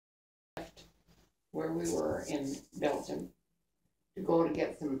where we were in Belgium to go to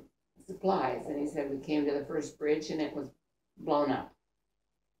get some supplies. And he said we came to the first bridge and it was blown up.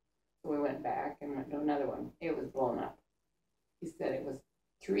 So we went back and went to another one. It was blown up. He said it was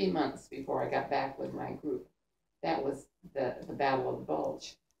 3 months before I got back with my group. That was the Battle of the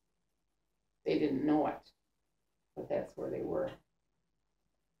Bulge. They didn't know it, but that's where they were.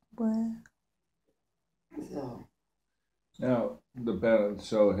 Wow. So Now the battle.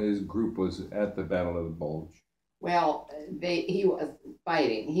 So his group was at the Battle of the Bulge. well, he was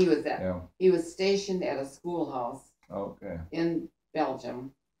fighting. He was stationed at a schoolhouse Okay. in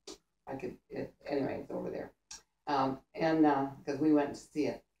Belgium. Anyway, it's over there. Because we went to see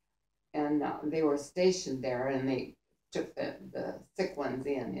it. And they were stationed there and they took the sick ones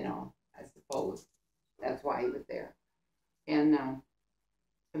in, I suppose. That's why he was there. And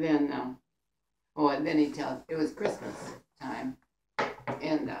then he tells, it was Christmas time.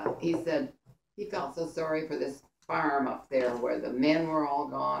 And he said he felt so sorry for this farm up there where the men were all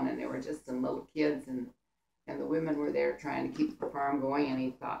gone and there were just some little kids and the women were there trying to keep the farm going. And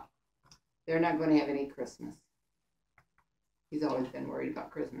he thought, they're not going to have any Christmas. He's always been worried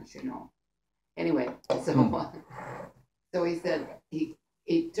about Christmas, Anyway, so he said he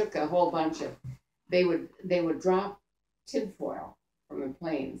took a whole bunch of, they would drop tinfoil from the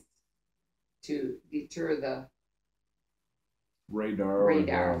planes to deter the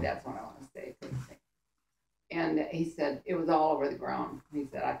radar. That's what I want to say. And he said it was all over the ground. He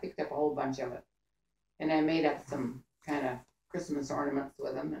said I picked up a whole bunch of it, and I made up some kind of Christmas ornaments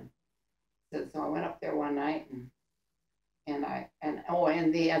with them. And said so I went up there one night and he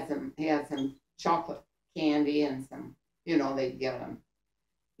had some chocolate candy and some, they'd give him.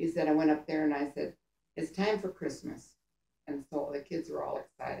 He said I went up there and I said it's time for Christmas, and so the kids were all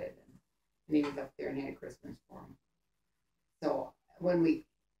excited and he was up there and had Christmas for them. So when we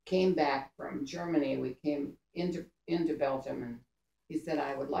came back from Germany, we came into Belgium, and he said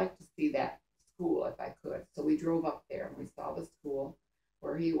I would like to see that school if I could. So we drove up there and we saw the school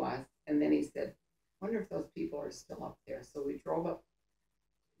where he was, and then he said, wonder if those people are still up there. So we drove up,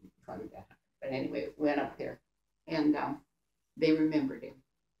 but anyway, went up there, and they remembered him,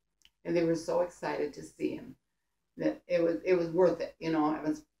 and they were so excited to see him that it was worth it. It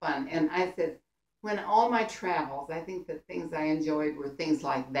was fun. And I said, when all my travels, I think the things I enjoyed were things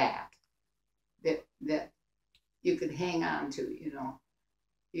like that you could hang on to.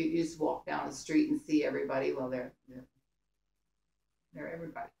 You just walk down the street and see everybody. Well, they're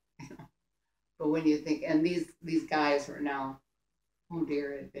everybody. But when you think, and these guys were now, oh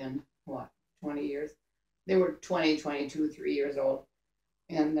dear, it had been, 20 years? They were 20, 22, 3 years old.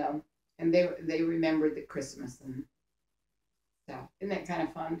 And they remembered the Christmas and stuff. Isn't that kind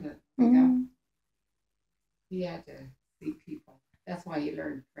of fun to think of? He had to see people. That's why he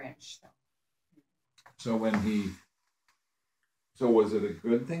learned French. So was it a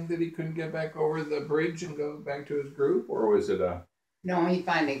good thing that he couldn't get back over the bridge and go back to his group, or was it a... No, he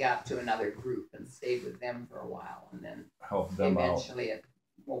finally got to another group and stayed with them for a while, and then help them eventually it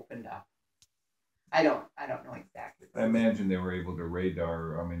opened up. I don't know exactly. I imagine they were able to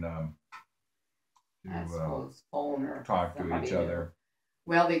radar. I suppose phone or talk to each other.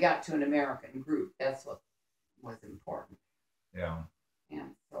 Well, they got to an American group. That's what was important. Yeah.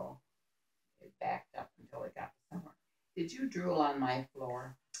 And so it backed up until it got to somewhere. Did you drool on my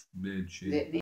floor? Did she?